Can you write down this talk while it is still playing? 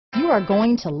are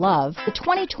going to love the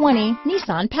 2020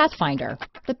 Nissan Pathfinder.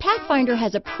 The Pathfinder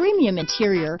has a premium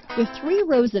interior with 3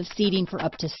 rows of seating for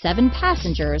up to 7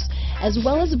 passengers, as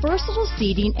well as versatile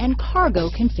seating and cargo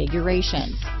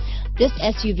configurations. This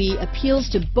SUV appeals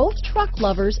to both truck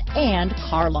lovers and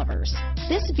car lovers.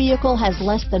 This vehicle has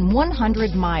less than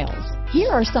 100 miles.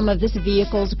 Here are some of this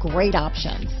vehicle's great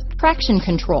options: traction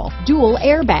control, dual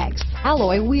airbags,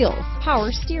 alloy wheels,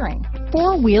 power steering,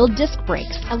 4-wheel disc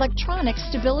brakes, electronic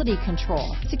stability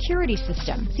control, security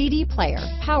system, CD player,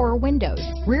 power windows,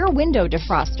 rear window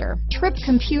defroster, trip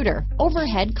computer,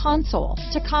 overhead console,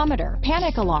 tachometer,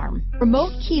 panic alarm,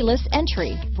 remote keyless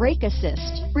entry, brake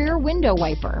assist, rear window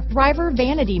wiper, driver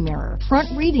vanity mirror, front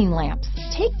reading lamps.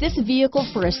 Take this vehicle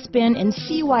for a spin and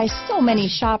see why so many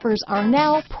shoppers are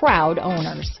now proud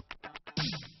owners.